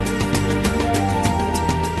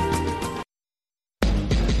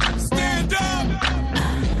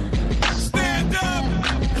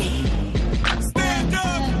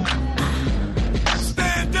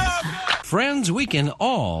we can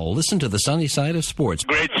all listen to the sunny side of sports.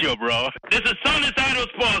 Great show, bro. This is Sunny Side of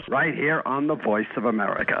Sports. Right here on the Voice of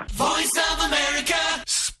America. Voice of America.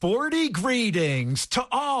 Sporty greetings to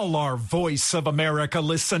all our Voice of America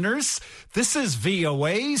listeners. This is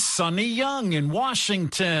VOA's Sonny Young in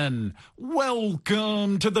Washington.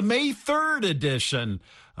 Welcome to the May 3rd edition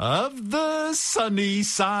of the Sunny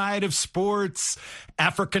Side of Sports.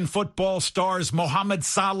 African football stars Mohamed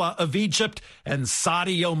Salah of Egypt and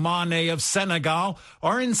Sadio Mane of Senegal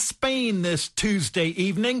are in Spain this Tuesday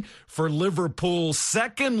evening for Liverpool's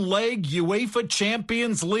second leg UEFA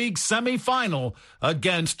Champions League semifinal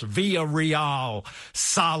against Villarreal.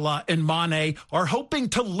 Salah and Mane are hoping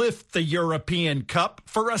to lift the European Cup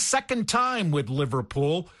for a second time with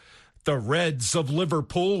Liverpool. The Reds of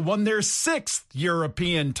Liverpool won their sixth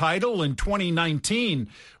European title in 2019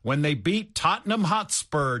 when they beat Tottenham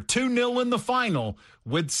Hotspur 2-0 in the final,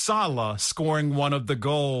 with Salah scoring one of the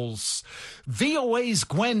goals. VOA's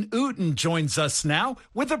Gwen Uten joins us now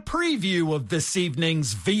with a preview of this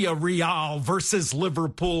evening's Villarreal versus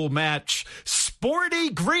Liverpool match. Sporty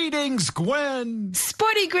greetings, Gwen.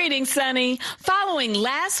 Sporty greetings, Sonny. Following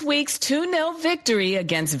last week's 2-0 victory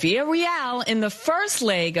against Villarreal in the first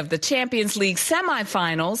leg of the Champions League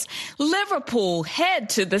semifinals, Liverpool head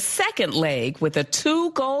to the second leg with a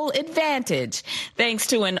 2-goal advantage, thanks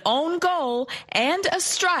to an own goal and a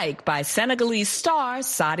strike by Senegalese star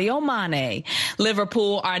Sadio Mane.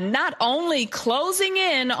 Liverpool are not only closing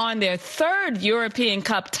in on their third European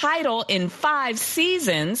Cup title in 5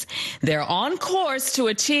 seasons, they're on course to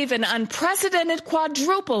achieve an unprecedented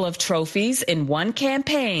quadruple of trophies in one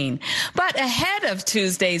campaign. But ahead of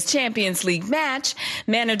Tuesday's Champions League match,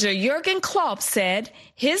 manager Jurgen Klopp said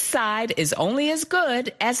his side is only as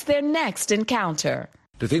good as their next encounter.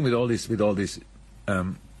 The thing with all these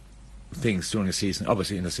things during the season,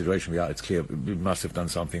 obviously in the situation we are, it's clear we must have done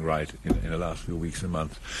something right in the last few weeks and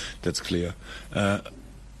months. That's clear.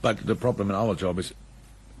 But the problem in our job is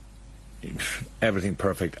everything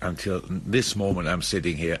perfect until this moment. I'm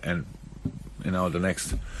sitting here, and the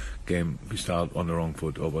next game we start on the wrong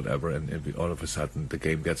foot or whatever, and all of a sudden the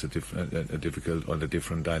game gets a difficult or a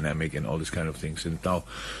different dynamic and all these kind of things. And now,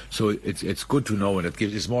 so it's good to know, and it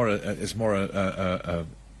gives it's more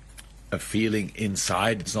a feeling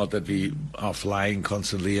inside. It's not that we are flying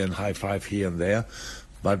constantly and high five here and there,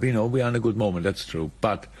 but we know we are in a good moment. That's true.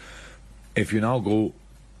 But if you now go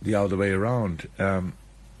the other way around,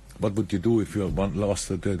 what would you do if you lost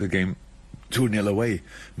the game 2-0 away?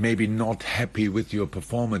 Maybe not happy with your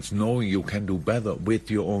performance, knowing you can do better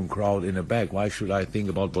with your own crowd in the back. Why should I think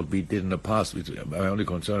about what we did in the past? My only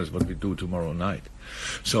concern is what we do tomorrow night.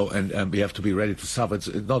 So, and we have to be ready to suffer. It's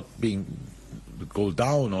not being go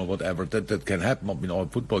down or whatever. That can happen in all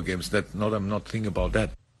football games. I'm not thinking about that.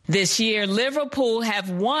 This year, Liverpool have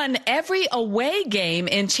won every away game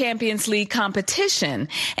in Champions League competition.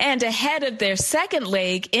 And ahead of their second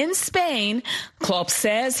leg in Spain, Klopp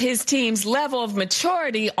says his team's level of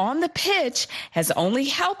maturity on the pitch has only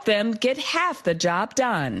helped them get half the job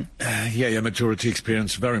done. Maturity,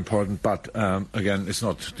 experience, very important. But again, it's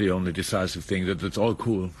not the only decisive thing. That's all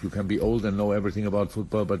cool. You can be old and know everything about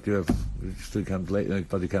football, but you still can't play.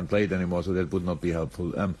 But you can't play it anymore, so that would not be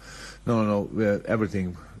helpful.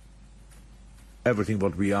 Everything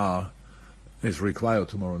what we are is required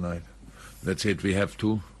tomorrow night. That's it. We have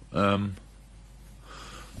to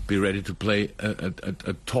be ready to play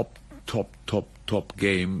a top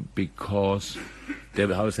game, because they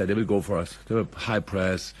will go for us. They will high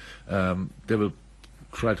press. They will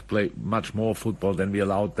try to play much more football than we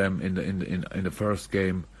allowed them in the first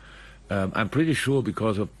game. I'm pretty sure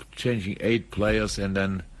because of changing 8 players and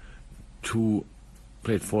then 2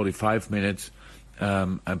 played 45 minutes.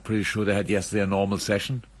 I'm pretty sure they had yesterday a normal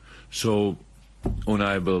session, so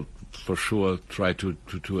Unai will for sure try to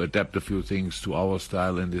adapt a few things to our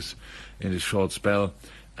style in this short spell.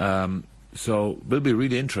 So will be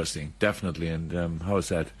really interesting, definitely. And how is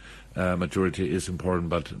that? Maturity is important,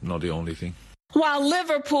 but not the only thing. While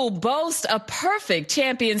Liverpool boasts a perfect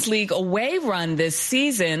Champions League away run this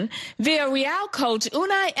season, Villarreal coach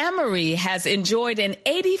Unai Emery has enjoyed an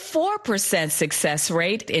 84% success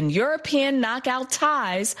rate in European knockout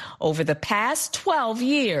ties over the past 12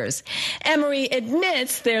 years. Emery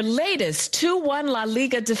admits their latest 2-1 La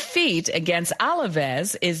Liga defeat against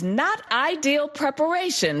Alaves is not ideal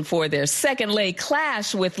preparation for their second leg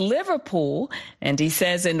clash with Liverpool, and he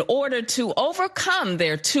says in order to overcome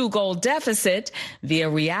their 2-goal deficit,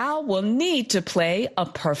 Villarreal will need to play a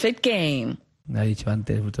perfect game. Ha dicho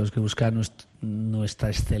antes, tenemos que buscar nuestra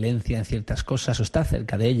excelencia en ciertas cosas o estar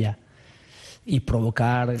cerca de ella. y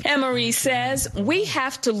provocar. Emery says we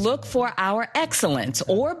have to look for our excellence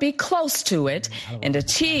or be close to it and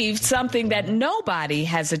achieve something that nobody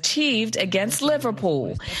has achieved against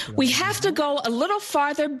Liverpool. We have to go a little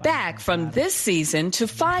farther back from this season to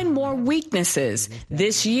find more weaknesses.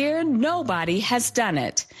 This year, nobody has done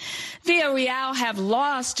it. Villarreal have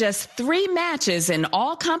lost just 3 matches in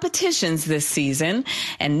all competitions this season,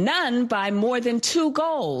 and none by more than 2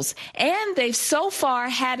 goals. And they've so far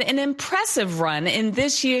had an impressive run in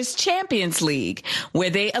this year's Champions League, where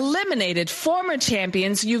they eliminated former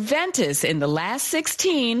champions Juventus in the last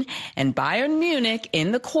 16 and Bayern Munich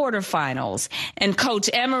in the quarterfinals. And Coach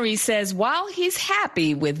Emery says while he's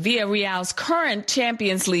happy with Villarreal's current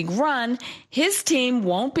Champions League run, his team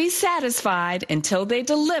won't be satisfied until they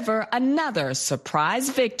deliver another surprise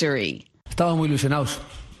victory. Estamos muy ilusionados.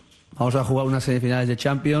 Vamos a jugar unas semifinales de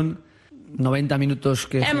Champions. 90 minutos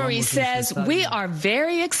que Emery says we are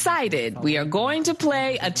very excited. We are going to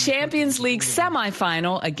play a Champions League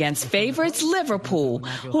semifinal against favorites Liverpool,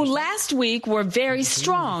 who last week were very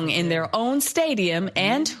strong in their own stadium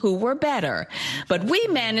and who were better. But we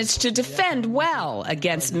managed to defend well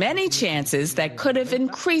against many chances that could have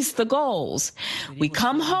increased the goals. We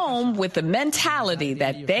come home with the mentality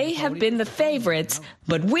that they have been the favorites,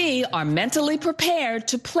 but we are mentally prepared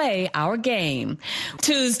to play our game.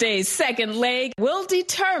 Tuesday's second leg will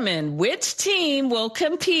determine which team will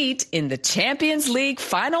compete in the Champions League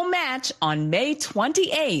final match on May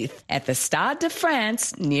 28th at the Stade de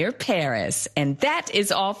France near Paris. And that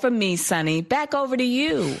is all from me, Sonny. Back over to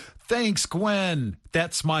you. Thanks, Gwen.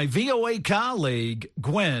 That's my VOA colleague,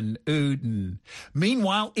 Gwen Uden.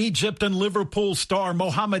 Meanwhile, Egypt and Liverpool star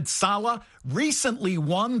Mohamed Salah recently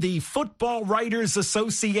won the Football Writers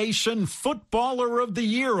Association Footballer of the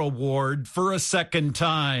Year award for a second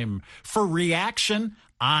time. For reaction,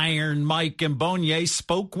 Iron Mike Mbonye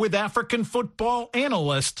spoke with African football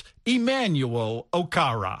analyst Emmanuel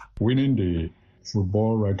Okara. Winning the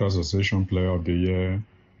Football Writers Association Player of the Year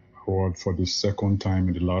award for the second time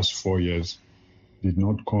in the last 4 years did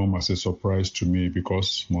not come as a surprise to me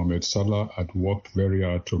because Mohamed Salah had worked very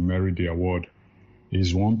hard to merit the award. He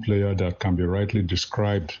is one player that can be rightly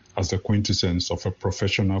described as the quintessence of a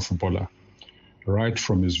professional footballer. Right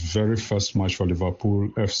from his very first match for Liverpool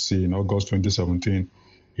FC in August 2017,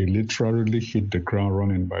 he literally hit the ground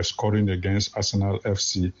running by scoring against Arsenal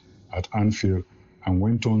FC at Anfield and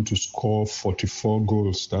went on to score 44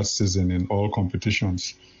 goals that season in all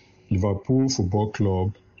competitions. Liverpool Football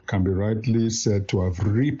Club can be rightly said to have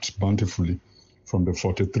reaped bountifully from the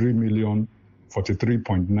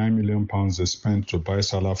 43.9 million pounds they spent to buy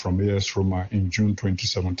Salah from AS Roma in June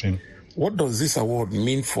 2017. What does this award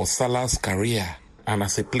mean for Salah's career and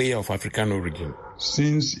as a player of African origin?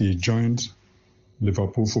 Since he joined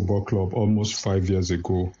Liverpool Football Club almost 5 years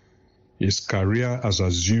ago, his career has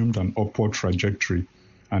assumed an upward trajectory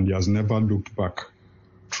and he has never looked back.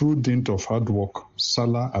 Through dint of hard work,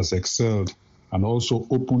 Salah has excelled and also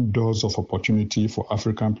opened doors of opportunity for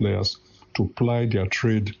African players to ply their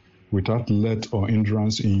trade without let or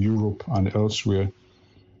hindrance in Europe and elsewhere.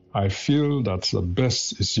 I feel that the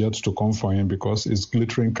best is yet to come for him because his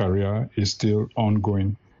glittering career is still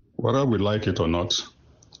ongoing. Whether we like it or not,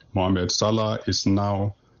 Mohamed Salah is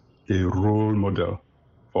now a role model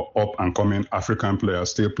for up-and-coming African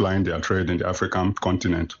players still plying their trade in the African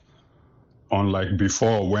continent. Unlike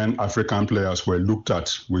before, when African players were looked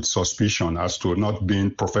at with suspicion as to not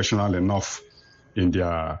being professional enough in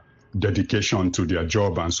their dedication to their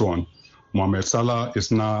job and so on, Mohamed Salah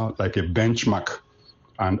is now like a benchmark,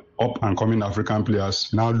 and up-and-coming African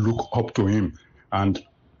players now look up to him. And,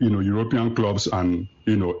 European clubs and,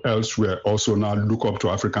 elsewhere also now look up to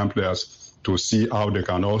African players to see how they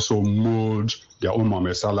can also mold their own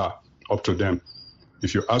Mohamed Salah up to them.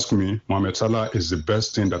 If you ask me, Mohamed Salah is the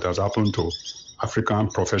best thing that has happened to African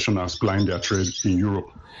professionals plying their trade in Europe.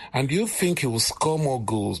 And do you think he will score more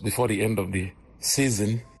goals before the end of the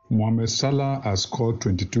season? Mohamed Salah has scored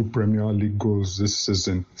 22 Premier League goals this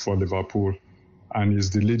season for Liverpool and is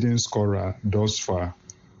the leading scorer thus far.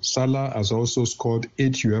 Salah has also scored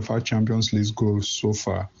 8 UEFA Champions League goals so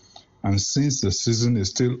far, and since the season is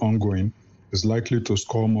still ongoing, is likely to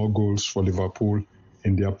score more goals for Liverpool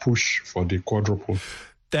in their push for the quadruple.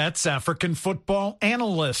 That's African football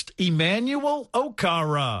analyst Emmanuel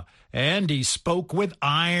Okara. And he spoke with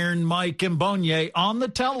Iron Mike Mbonye on the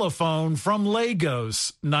telephone from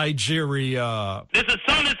Lagos, Nigeria. This is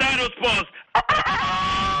Sunday Idol Sports.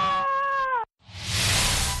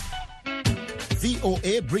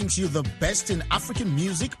 VOA brings you the best in African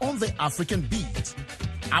music on the African Beat.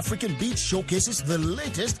 African Beat showcases the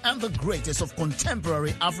latest and the greatest of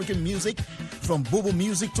contemporary African music from From Bobo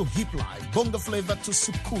music to hip life, bongo flavor to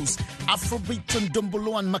sukus, Afrobeat and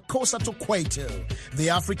Dumbolo and Makossa to Kwaito. The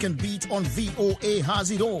African Beat on VOA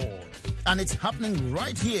has it all. And it's happening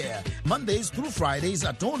right here, Mondays through Fridays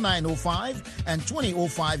at 09:05 and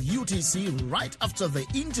 20:05 UTC, right after the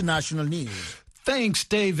international news. Thanks,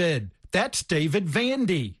 David. That's David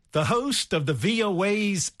Vandy, the host of the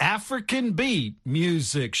VOA's African Beat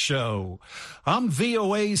music show. I'm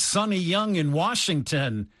VOA's Sonny Young in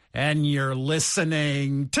Washington, and you're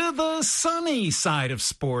listening to the sunny side of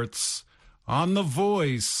sports on the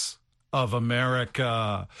Voice of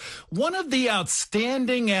America. One of the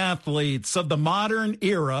outstanding athletes of the modern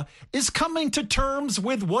era is coming to terms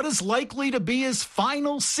with what is likely to be his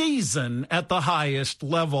final season at the highest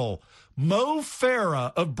level. Mo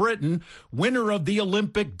Farah of Britain, winner of the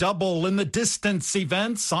Olympic double in the distance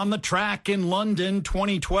events on the track in London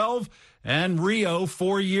 2012 and Rio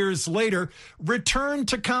 4 years later, returned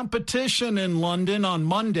to competition in London on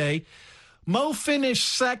Monday. Mo finished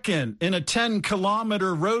second in a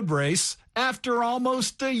 10-kilometer road race after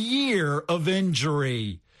almost a year of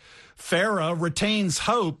injury. Farah retains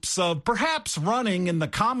hopes of perhaps running in the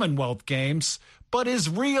Commonwealth Games, but is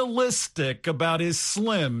realistic about his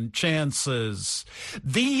slim chances.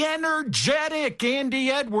 The energetic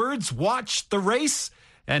Andy Edwards watched the race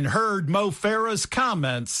and heard Mo Farah's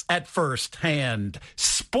comments at first hand.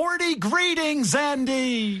 Sporty greetings,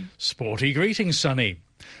 Andy. Sporty greetings, Sonny.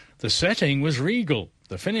 The setting was regal.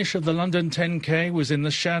 The finish of the London 10K was in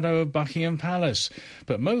the shadow of Buckingham Palace,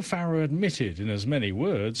 but Mo Farah admitted in as many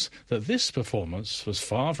words that this performance was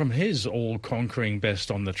far from his all-conquering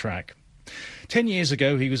best on the track. 10 years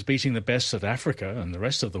ago, he was beating the best that Africa and the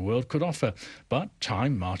rest of the world could offer, but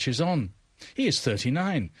time marches on. He is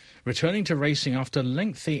 39, returning to racing after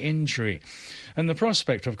lengthy injury, and the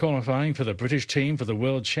prospect of qualifying for the British team for the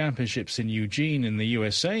World Championships in Eugene in the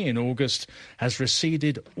USA in August has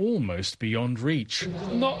receded almost beyond reach.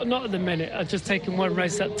 Not at the minute. I've just taken one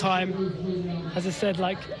race at a time. As I said,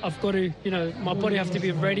 I've got to, my body have to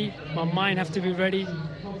be ready, my mind have to be ready.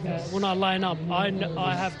 When I line up,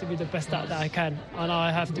 I have to be the best that I can, and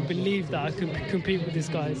I have to believe that I can compete with these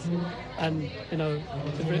guys. And,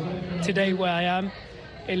 today where I am,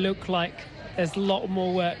 it looked like there's a lot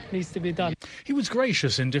more work needs to be done. He was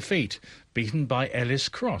gracious in defeat, beaten by Ellis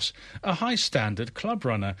Cross, a high-standard club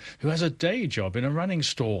runner who has a day job in a running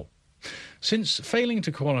store. Since failing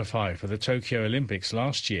to qualify for the Tokyo Olympics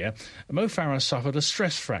last year, Mo Farah suffered a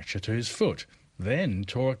stress fracture to his foot, then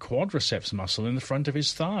tore a quadriceps muscle in the front of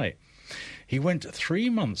his thigh. He went 3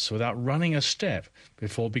 months without running a step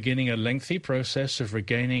before beginning a lengthy process of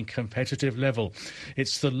regaining competitive level.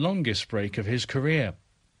 It's the longest break of his career.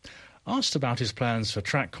 Asked about his plans for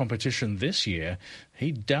track competition this year,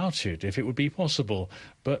 he doubted if it would be possible,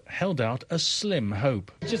 but held out a slim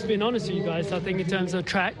hope. Just being honest with you guys, I think in terms of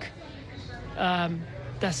track,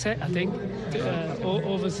 that's it, I think.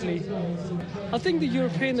 Obviously, I think the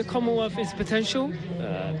European, the Commonwealth is potential,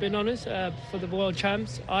 being honest, for the World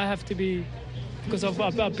Champs. I have to be, because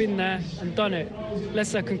I've been there and done it,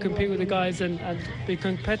 unless I can compete with the guys and be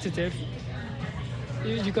competitive,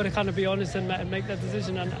 you've got to kind of be honest and make that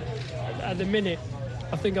decision. And at the minute,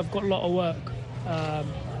 I think I've got a lot of work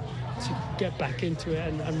to get back into it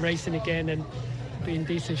and racing again and be in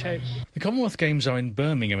decent shape. The Commonwealth Games are in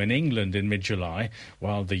Birmingham in England in mid-July,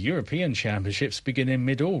 while the European Championships begin in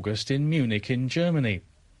mid-August in Munich in Germany.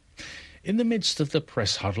 In the midst of the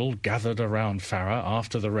press huddle gathered around Farah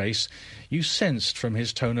after the race, you sensed from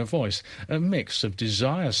his tone of voice a mix of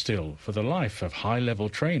desire still for the life of high-level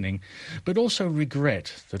training, but also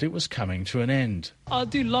regret that it was coming to an end. I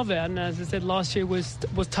do love it, and as I said, last year was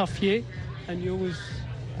a tough year, and you always,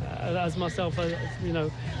 as myself, I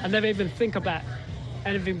never even think about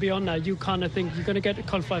anything beyond that. You kind of think you're going to get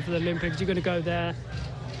qualified for the Olympics, you're going to go there,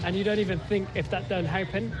 and you don't even think if that don't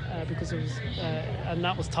happen, because it was, and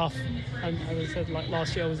that was tough. And as I said,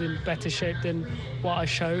 last year I was in better shape than what I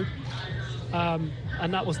showed, and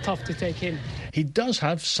that was tough to take in. He does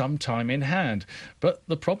have some time in hand, but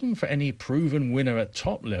the problem for any proven winner at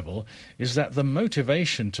top level is that the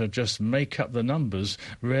motivation to just make up the numbers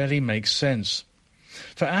rarely makes sense.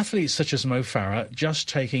 For athletes such as Mo Farah, just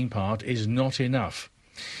taking part is not enough.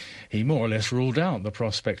 He more or less ruled out the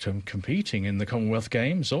prospect of competing in the Commonwealth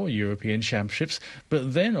Games or European Championships,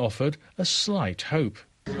 but then offered a slight hope.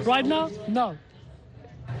 Right now, no.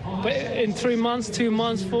 But in 3 months, 2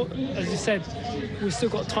 months, as you said, we've still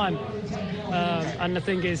got time. And the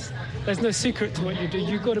thing is, there's no secret to what you do.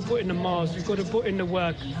 You've got to put in the miles, you've got to put in the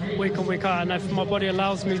work week on week out. And if my body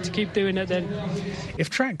allows me to keep doing it, then... If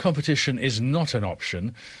track competition is not an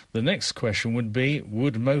option, the next question would be,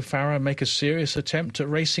 would Mo Farah make a serious attempt at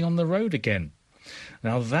racing on the road again?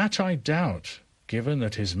 Now that I doubt, given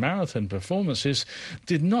that his marathon performances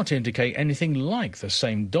did not indicate anything like the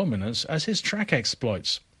same dominance as his track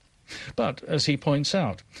exploits. But, as he points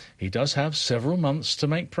out, he does have several months to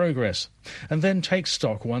make progress, and then take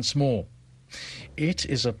stock once more. It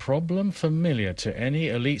is a problem familiar to any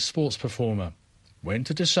elite sports performer. When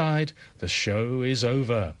to decide the show is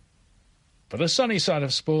over. For the sunny side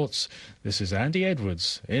of sports, this is Andy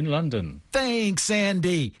Edwards in London. Thanks,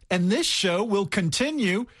 Andy. And this show will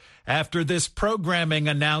continue after this programming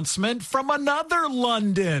announcement from another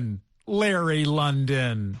London, Larry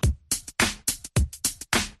London.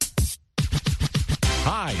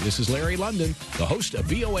 Hi, this is Larry London, the host of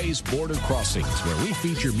VOA's Border Crossings, where we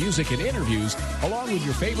feature music and interviews along with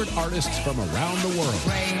your favorite artists from around the world.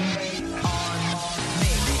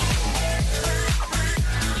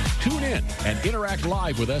 Tune in and interact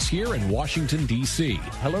live with us here in Washington, D.C.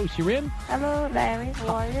 Hello, Shirin. Hello, Larry. How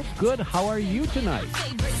are you? Good. How are you tonight?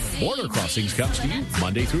 Border Crossings comes to you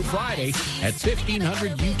Monday through Friday at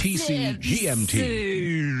 1500 UTC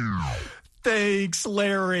GMT. Thanks,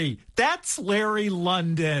 Larry. That's Larry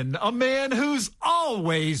London, a man who's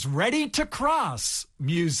always ready to cross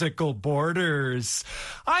musical borders.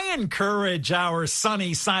 I encourage our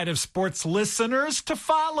Sunny Side of Sports listeners to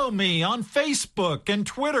follow me on Facebook and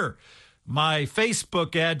Twitter. My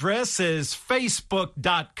Facebook address is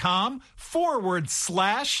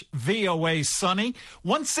facebook.com/VOA Sunny.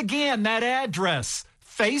 Once again, that address,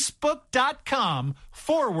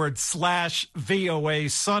 facebook.com/VOA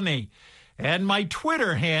Sunny. And my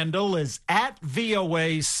Twitter handle is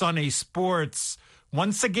 @VOA Sunny Sports.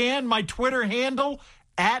 Once again, my Twitter handle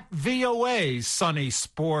 @VOA Sunny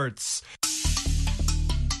Sports.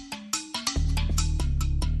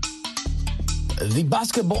 The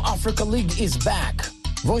Basketball Africa League is back.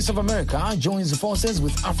 Voice of America joins forces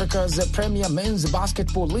with Africa's premier men's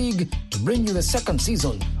basketball league to bring you the second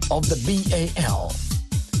season of the BAL.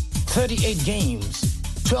 38 games.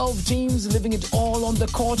 12 teams living it all on the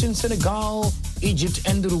court in Senegal, Egypt,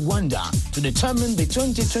 and Rwanda to determine the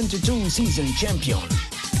 2022 season champion.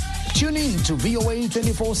 Tune in to VOA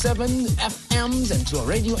 24/7 FMs and to our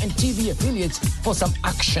radio and TV affiliates for some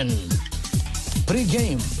action.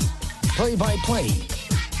 Pre-game, play-by-play,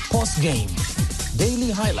 post-game,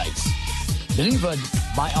 daily highlights, delivered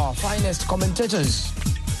by our finest commentators.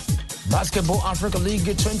 Basketball Africa League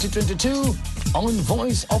 2022 on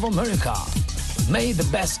Voice of America. May the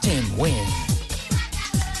best team win.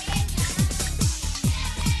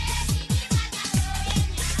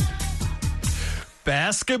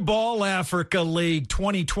 Basketball Africa League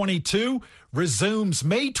 2022 resumes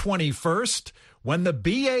May 21st when the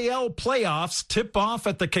BAL playoffs tip off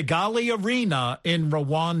at the Kigali Arena in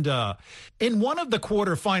Rwanda. In one of the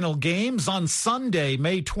quarterfinal games on Sunday,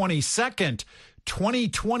 May 22nd,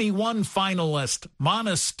 2021 finalist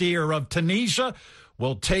Monastir of Tunisia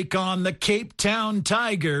will take on the Cape Town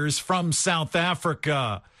Tigers from South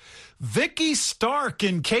Africa. Vicky Stark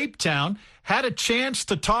in Cape Town had a chance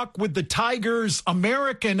to talk with the Tigers'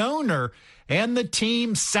 American owner and the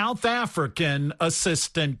team's South African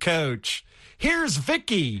assistant coach. Here's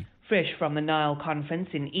Vicky. Fresh from the Nile Conference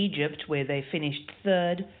in Egypt, where they finished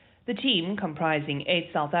third, the team, comprising 8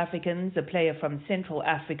 South Africans, a player from Central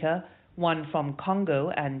Africa, 1 from Congo,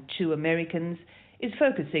 and 2 Americans, is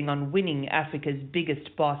focusing on winning Africa's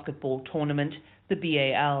biggest basketball tournament, the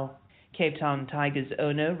BAL. Cape Town Tigers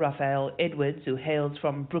owner Raphael Edwards, who hails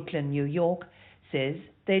from Brooklyn, New York, says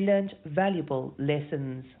they learned valuable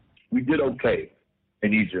lessons. We did okay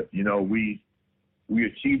in Egypt. You know, we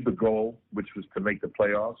achieved the goal, which was to make the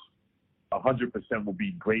playoffs. 100% will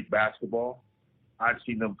be great basketball. I've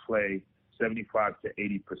seen them play 75 to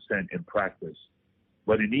 80% in practice.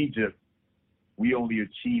 But in Egypt, we only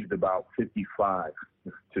achieved about 55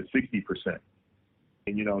 to 60%.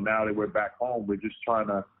 And, you know, now that we're back home, we're just trying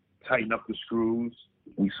to tighten up the screws.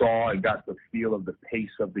 We saw and got the feel of the pace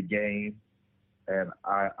of the game. And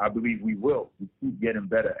I believe we will. We keep getting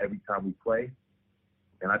better every time we play.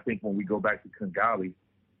 And I think when we go back to Kigali,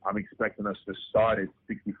 I'm expecting us to start at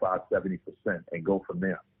 65, 70% and go from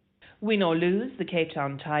there. Win or lose, the Cape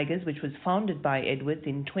Town Tigers, which was founded by Edwards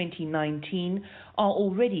in 2019, are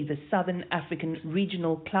already the Southern African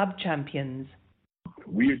Regional Club champions.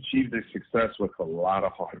 We achieved this success with a lot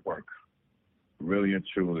of hard work, really and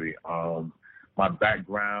truly. My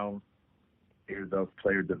background is of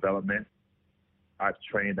player development. I've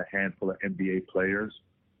trained a handful of NBA players.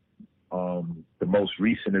 The most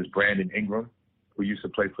recent is Brandon Ingram, who used to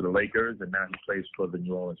play for the Lakers, and now he plays for the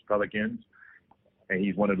New Orleans Pelicans. And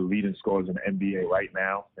he's one of the leading scorers in the NBA right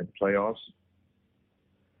now in the playoffs.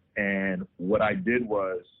 And what I did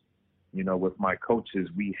was, you know, with my coaches,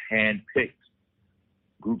 we handpicked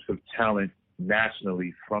groups of talent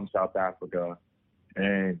nationally from South Africa,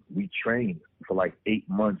 and we trained for like 8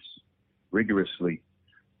 months rigorously,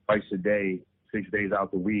 twice a day, 6 days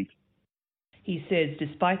out the week. He says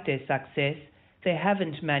despite their success, they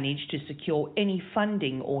haven't managed to secure any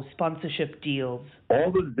funding or sponsorship deals. All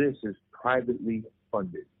of this is privately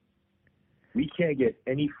funded. We can't get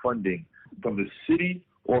any funding from the city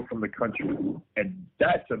or from the country, and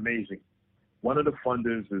that's amazing. One of the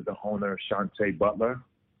funders is the owner, Shante Butler,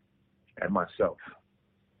 and myself.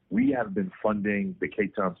 We have been funding the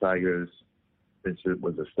Cape Town Tigers since it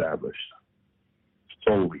was established,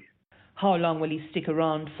 solely. How long will he stick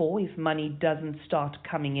around for if money doesn't start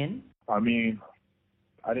coming in? I mean,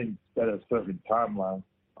 I didn't set a certain timeline.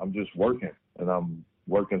 I'm just working, and I'm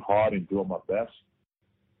working hard and doing my best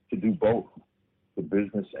to do both, the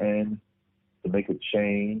business end, to make a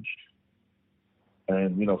change.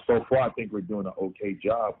 And, you know, so far I think we're doing an okay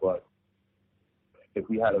job, but if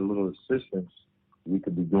we had a little assistance, we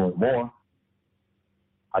could be doing more.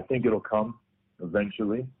 I think it'll come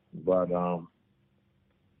eventually, but I'm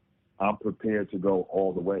prepared to go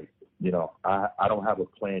all the way. You know, I don't have a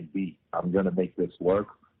plan B. I'm going to make this work.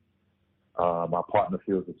 My partner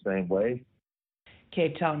feels the same way.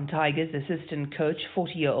 Cape Town Tigers assistant coach,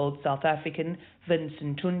 40-year-old South African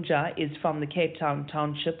Vincent Tunja, is from the Cape Town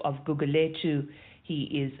township of Gugulethu. He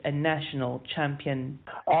is a national champion.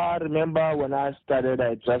 I remember when I started,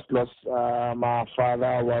 I just lost my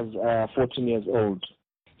father was 14 years old.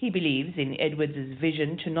 He believes in Edwards'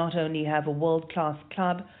 vision to not only have a world-class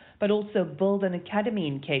club, but also build an academy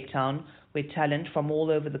in Cape Town where talent from all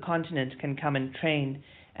over the continent can come and train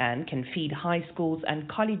and can feed high schools and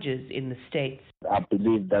colleges in the States. I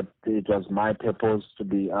believe that it was my purpose to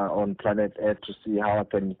be on planet Earth to see how I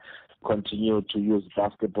can continue to use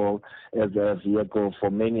basketball as a vehicle for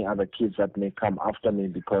many other kids that may come after me,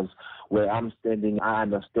 because where I'm standing, I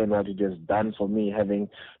understand what it has done for me, having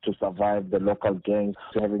to survive the local gangs,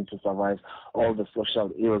 having to survive all the social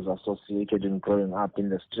ills associated in growing up in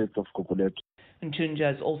the streets of Gugulethu.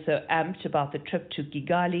 Ntunja is also amped about the trip to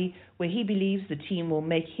Kigali, where he believes the team will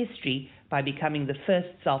make history by becoming the first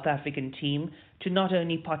South African team to not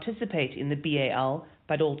only participate in the BAL,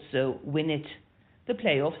 but also win it. The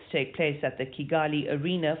playoffs take place at the Kigali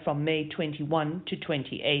Arena from May 21 to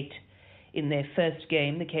 28. In their first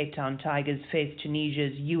game, the Cape Town Tigers face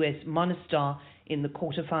Tunisia's US Monastir in the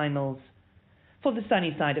quarterfinals. For the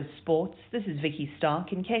sunny side of sports, this is Vicky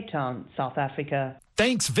Stark in Cape Town, South Africa.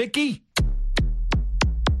 Thanks, Vicky.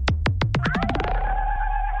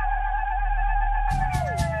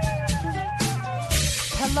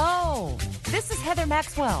 Hello, this is Heather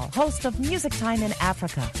Maxwell, host of Music Time in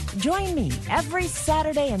Africa. Join me every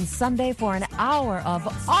Saturday and Sunday for an hour of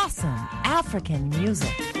awesome African music.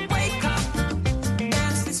 Wake up,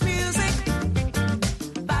 dance this music.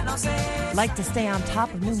 Like to stay on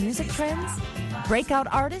top of new music trends? Breakout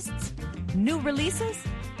artists? New releases?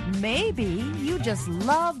 Maybe you just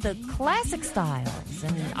love the classic styles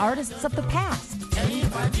and artists of the past.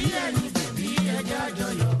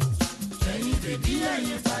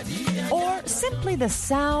 Or simply the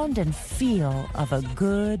sound and feel of a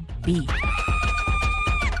good beat.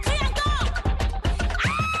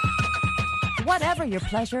 Whatever your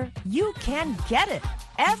pleasure, you can get it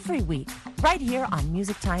every week right here on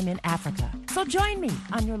Music Time in Africa. So join me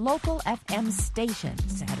on your local FM station,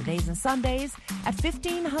 Saturdays and Sundays at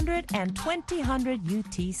 1500 and 2000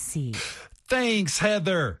 UTC. Thanks,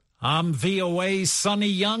 Heather. I'm VOA's Sonny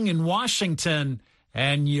Young in Washington,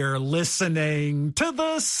 and you're listening to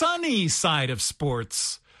the sunny side of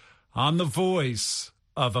sports on the Voice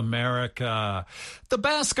of America. The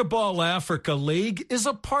Basketball Africa League is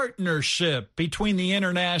a partnership between the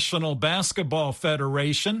International Basketball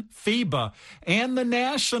Federation, FIBA, and the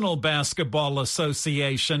National Basketball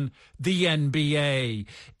Association, the NBA.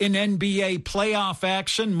 In NBA playoff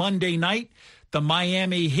action Monday night, the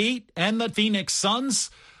Miami Heat and the Phoenix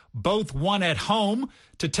Suns both won at home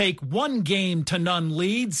to take 1-0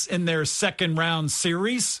 leads in their second-round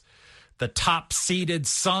series. The top-seeded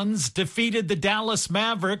Suns defeated the Dallas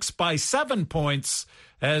Mavericks by 7 points,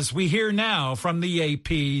 as we hear now from the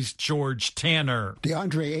AP's George Tanner.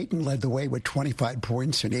 DeAndre Ayton led the way with 25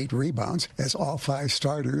 points and 8 rebounds as all 5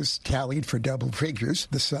 starters tallied for double figures.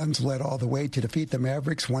 The Suns led all the way to defeat the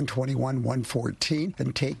Mavericks 121-114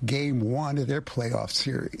 and take Game 1 of their playoff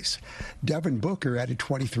series. Devin Booker added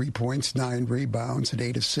 23 points, 9 rebounds, and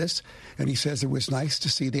 8 assists, and he says it was nice to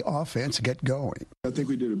see the offense get going. I think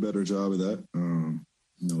we did a better job of that,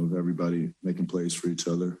 of everybody making plays for each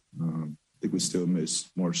other. I think we still miss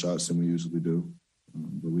more shots than we usually do.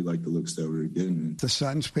 but we like the looks that we were getting. The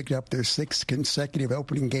Suns picked up their 6th consecutive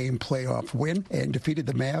opening game playoff win and defeated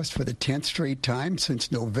the Mavs for the 10th straight time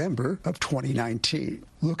since November of 2019.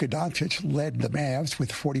 Luka Doncic led the Mavs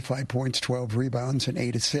with 45 points, 12 rebounds, and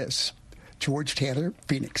 8 assists. George Taylor,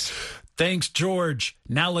 Phoenix. Thanks, George.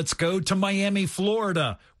 Now let's go to Miami,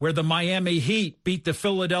 Florida, where the Miami Heat beat the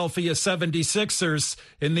Philadelphia 76ers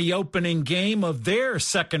in the opening game of their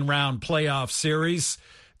second-round playoff series.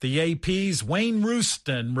 The AP's Wayne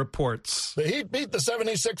Rooston reports. The Heat beat the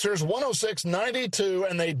 76ers 106-92,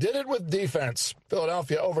 and they did it with defense.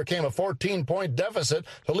 Philadelphia overcame a 14-point deficit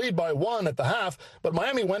to lead by 1 at the half, but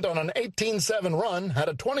Miami went on an 18-7 run, had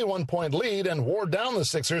a 21-point lead, and wore down the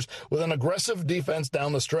Sixers with an aggressive defense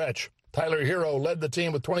down the stretch. Tyler Hero led the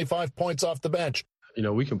team with 25 points off the bench. You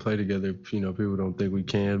know, we can play together. You know, people don't think we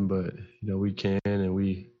can, but, you know, we can, and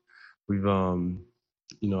we've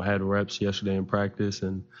you know, had reps yesterday in practice,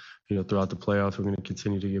 and, you know, throughout the playoffs, we're going to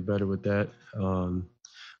continue to get better with that.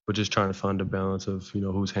 But just trying to find a balance of, you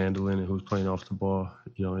know, who's handling and who's playing off the ball,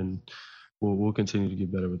 you know, and we'll continue to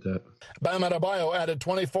get better with that. Bam Adebayo added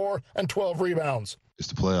 24 and 12 rebounds. It's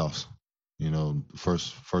the playoffs, you know,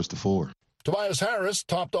 first to 4. Tobias Harris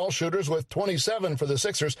topped all shooters with 27 for the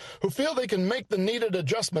Sixers, who feel they can make the needed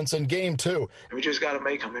adjustments in Game 2. We just got to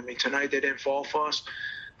make them. I mean, tonight they didn't fall for us.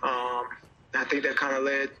 I think that kind of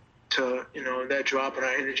led to, you know, that drop in our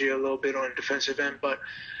energy a little bit on the defensive end. But,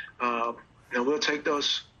 you know, we'll take them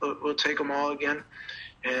all again.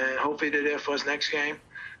 And hopefully they're there for us next game,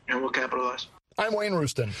 and we'll capitalize. I'm Wayne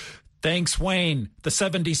Rooston. Thanks, Wayne. The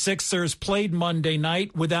 76ers played Monday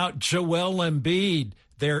night without Joel Embiid,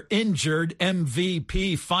 their injured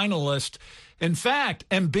MVP finalist. In fact,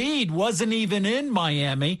 Embiid wasn't even in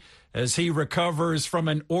Miami as he recovers from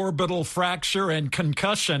an orbital fracture and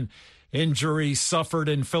concussion. Injury suffered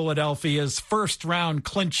in Philadelphia's first-round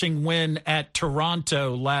clinching win at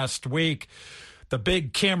Toronto last week. The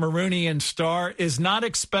big Cameroonian star is not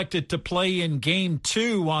expected to play in Game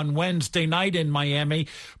 2 on Wednesday night in Miami,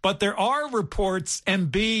 but there are reports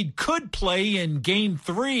Embiid could play in Game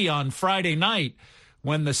 3 on Friday night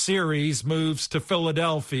when the series moves to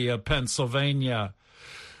Philadelphia, Pennsylvania.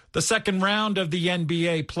 The second round of the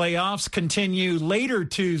NBA playoffs continue later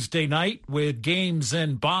Tuesday night with games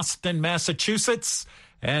in Boston, Massachusetts,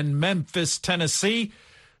 and Memphis, Tennessee.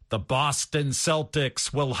 The Boston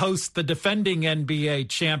Celtics will host the defending NBA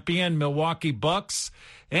champion Milwaukee Bucks,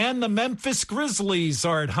 and the Memphis Grizzlies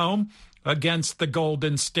are at home against the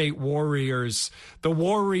Golden State Warriors. The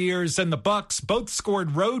Warriors and the Bucks both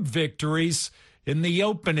scored road victories in the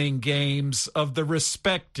opening games of the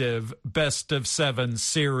respective best-of-7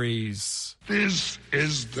 series. This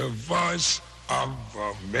is the voice of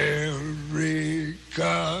America.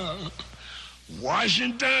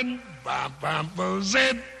 Washington,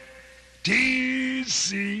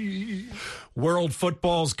 D.C. World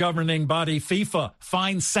Football's governing body, FIFA,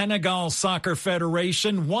 fined Senegal Soccer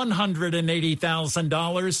Federation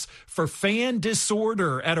 $180,000 for fan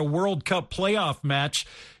disorder at a World Cup playoff match,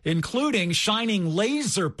 including shining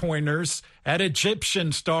laser pointers at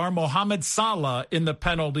Egyptian star Mohamed Salah in the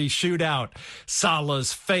penalty shootout.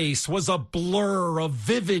 Salah's face was a blur of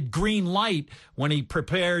vivid green light when he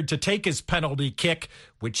prepared to take his penalty kick,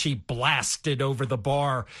 which he blasted over the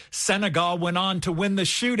bar. Senegal went on to win the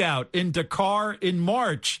shootout in Dakar in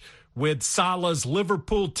March, with Salah's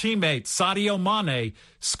Liverpool teammate Sadio Mane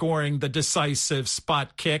scoring the decisive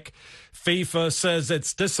spot kick. FIFA says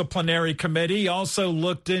its disciplinary committee also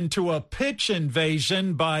looked into a pitch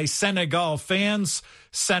invasion by Senegal fans.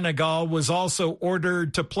 Senegal was also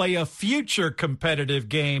ordered to play a future competitive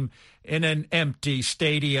game in an empty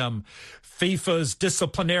stadium. FIFA's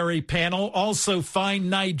disciplinary panel also fined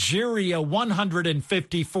Nigeria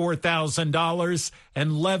 $154,000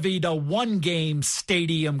 and levied a one-game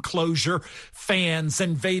stadium closure. Fans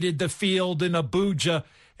invaded the field in Abuja,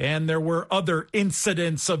 and there were other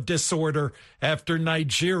incidents of disorder after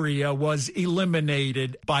Nigeria was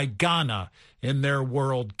eliminated by Ghana in their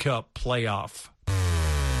World Cup playoff.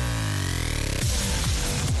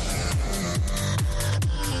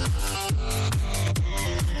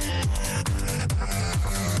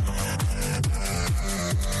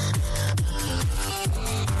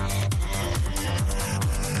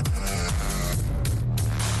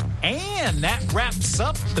 And that wraps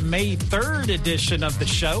up the May 3rd edition of the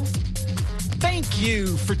show. Thank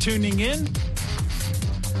you for tuning in.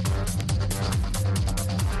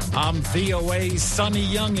 I'm VOA's Sonny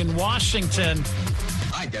Young in Washington.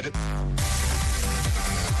 I get it.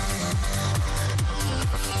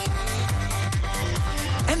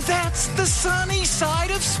 And that's the sunny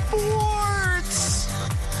side of sports.